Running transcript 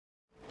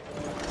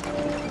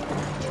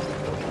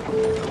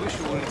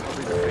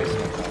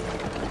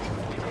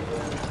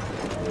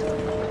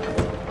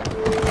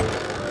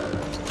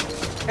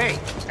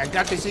I've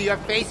got to see your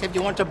face if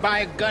you want to buy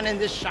a gun in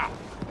this shop.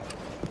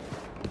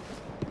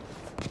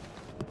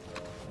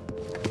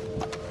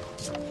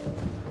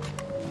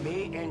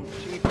 Me and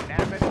Chief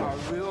Abbott are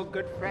real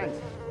good friends.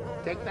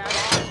 Take that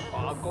off, or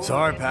I'll go...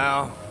 Sorry,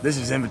 pal. This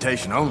is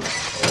invitation only.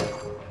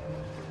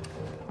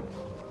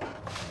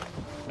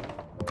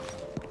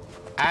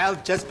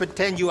 I'll just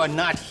pretend you are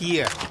not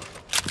here.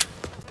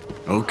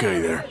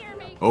 Okay, there.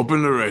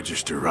 Open the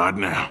register right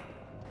now.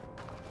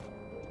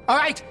 All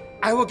right,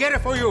 I will get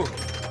it for you.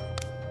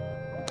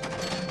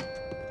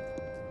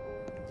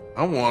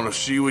 I want to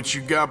see what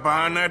you got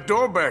behind that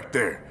door back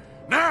there.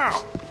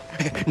 Now!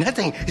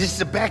 Nothing. This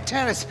is a back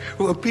terrace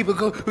where people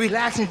go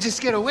relax and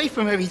just get away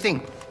from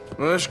everything.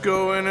 Let's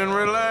go in and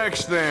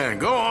relax then.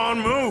 Go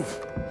on, move.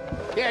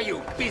 Here,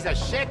 you piece of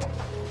shit.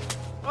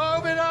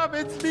 Open up,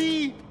 it's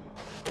me.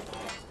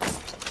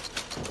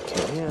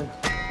 Yeah.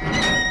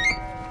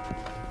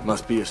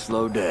 Must be a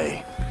slow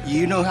day.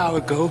 You know how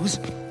it goes.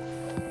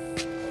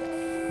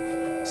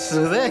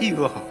 So there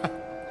you are.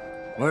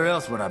 Where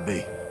else would I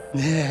be?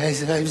 Yeah,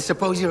 I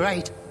suppose you're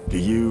right. Do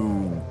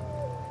you...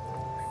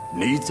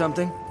 need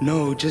something?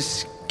 No,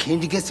 just came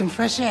to get some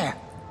fresh air.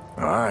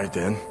 All right,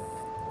 then.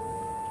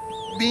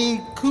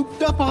 Being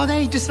cooped up all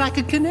day just like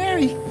a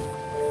canary.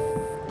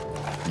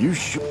 You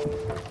should...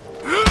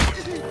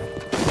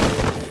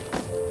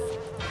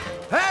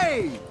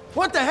 Hey!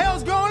 What the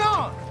hell's going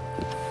on?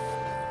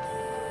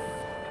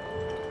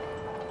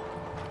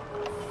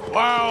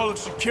 Why all the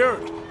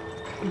security?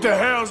 What the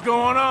hell's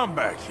going on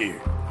back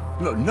here?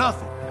 Look,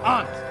 nothing.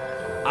 Honest.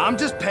 I'm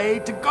just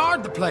paid to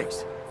guard the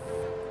place.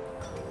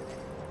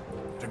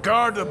 To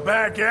guard the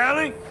back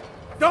alley?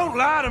 Don't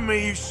lie to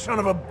me, you son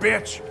of a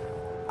bitch.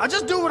 I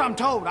just do what I'm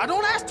told. I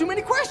don't ask too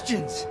many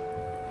questions.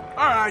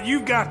 All right,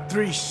 you got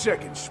 3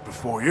 seconds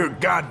before your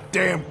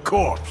goddamn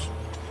corpse.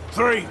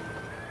 3,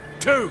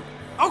 2...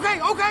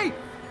 Okay.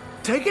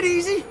 Take it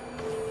easy.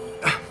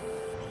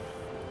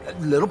 A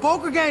little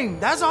poker game,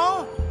 that's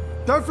all.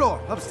 3rd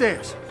floor,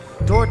 upstairs.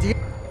 Door at the...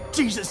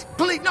 Jesus,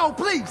 please, no,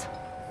 please.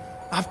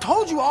 I've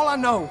told you all I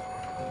know.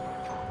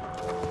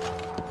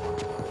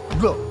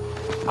 Look,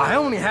 I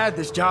only had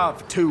this job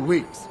for 2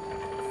 weeks.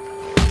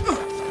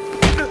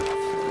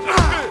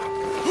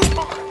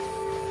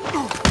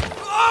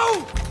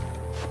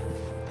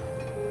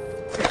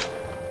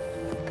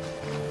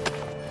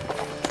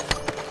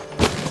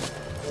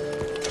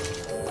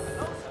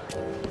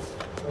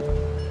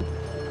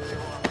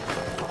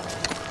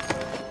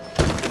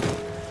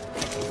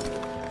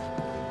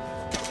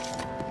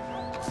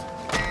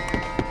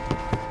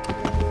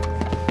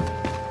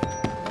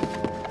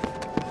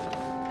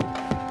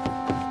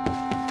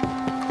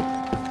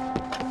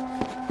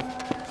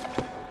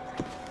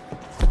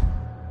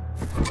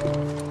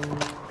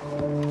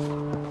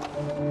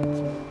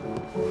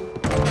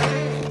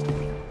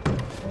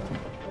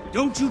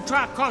 Don't you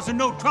try causing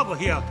no trouble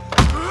here.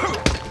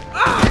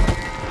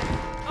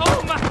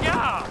 Oh my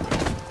God!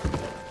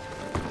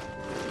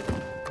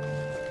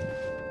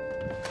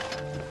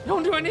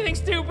 Don't do anything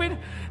stupid.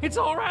 It's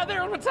all right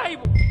there on the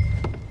table.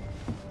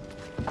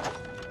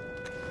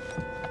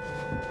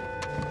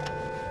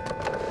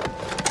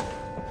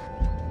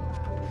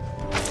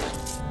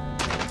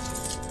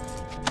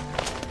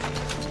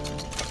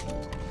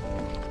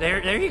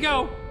 There you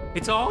go.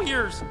 It's all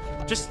yours.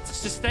 Just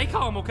stay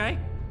calm, okay?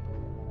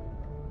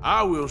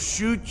 I will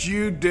shoot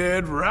you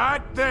dead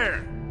right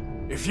there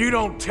if you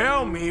don't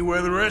tell me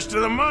where the rest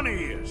of the money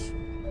is.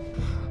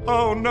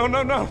 Oh,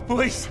 no,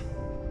 please.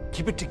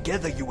 Keep it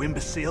together, you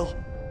imbecile.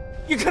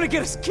 You're gonna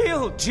get us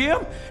killed,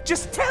 Jim.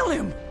 Just tell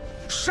him.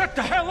 Shut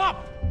the hell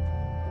up!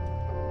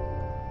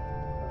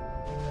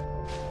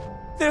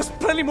 There's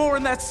plenty more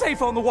in that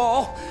safe on the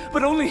wall,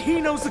 but only he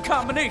knows the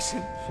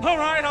combination. All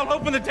right, I'll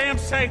open the damn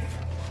safe.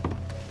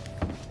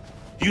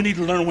 You need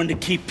to learn when to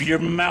keep your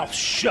mouth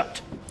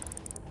shut.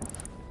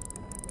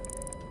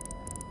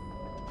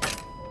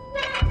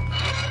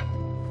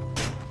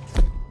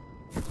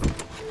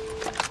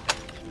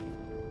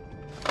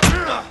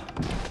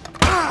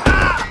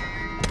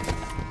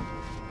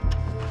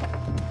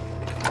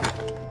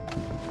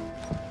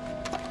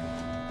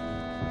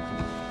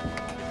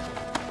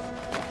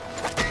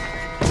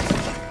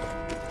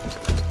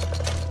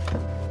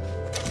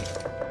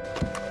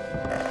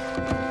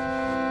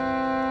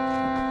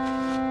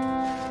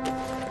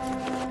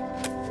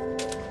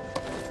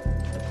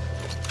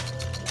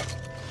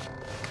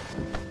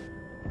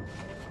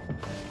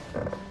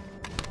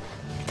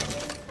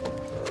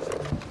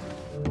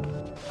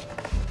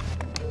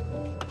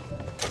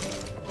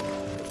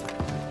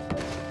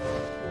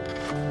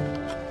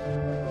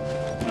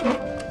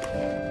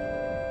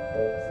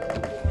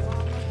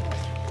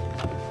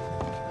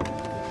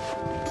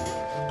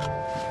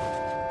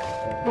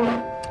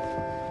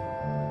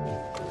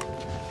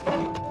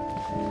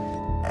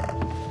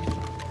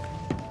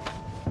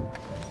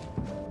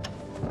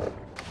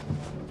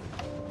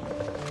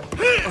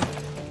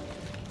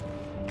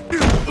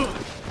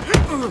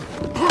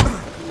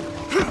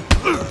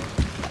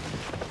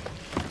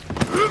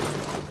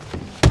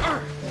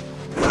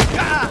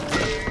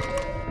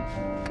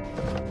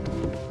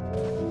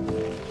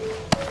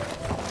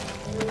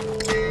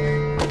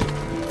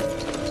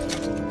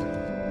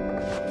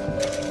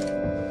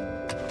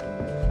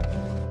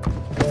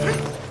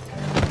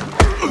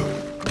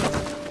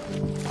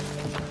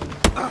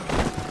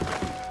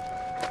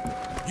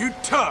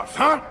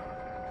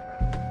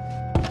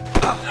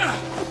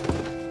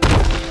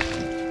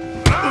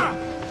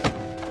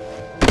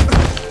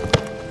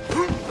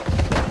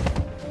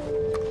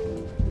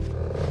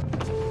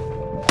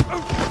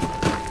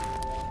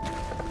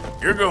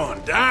 You're going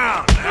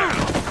down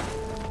now.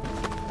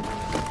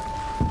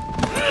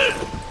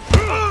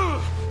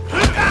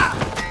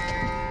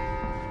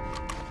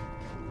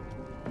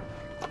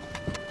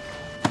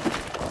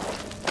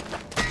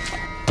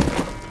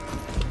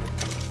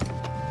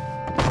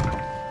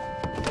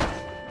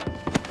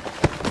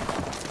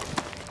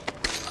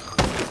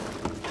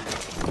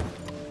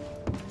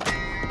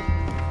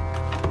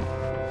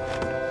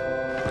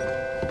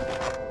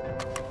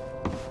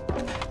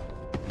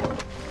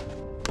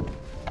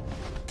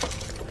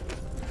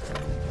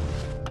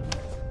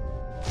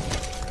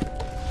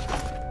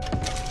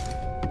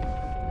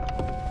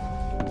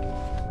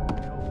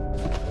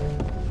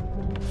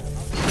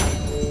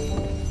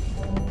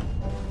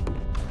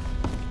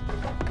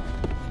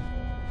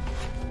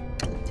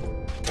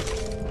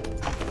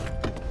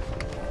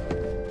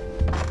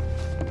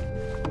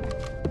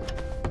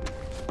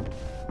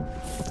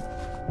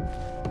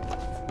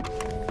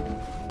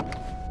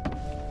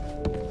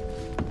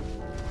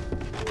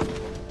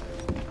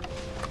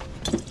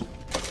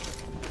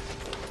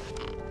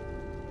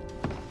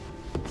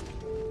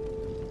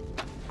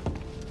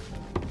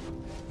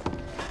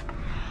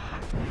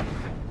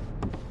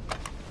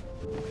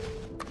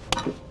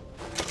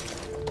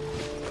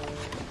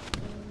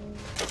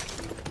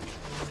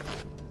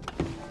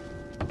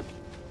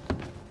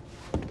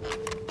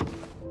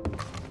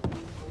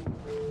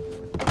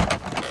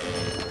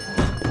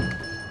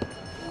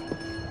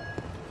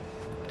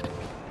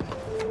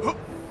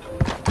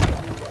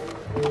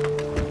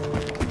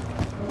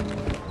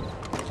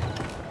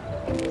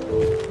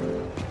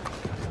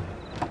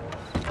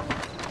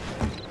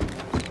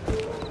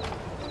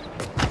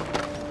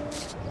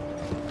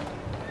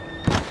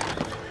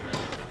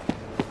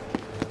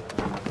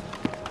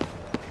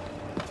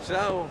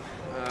 So,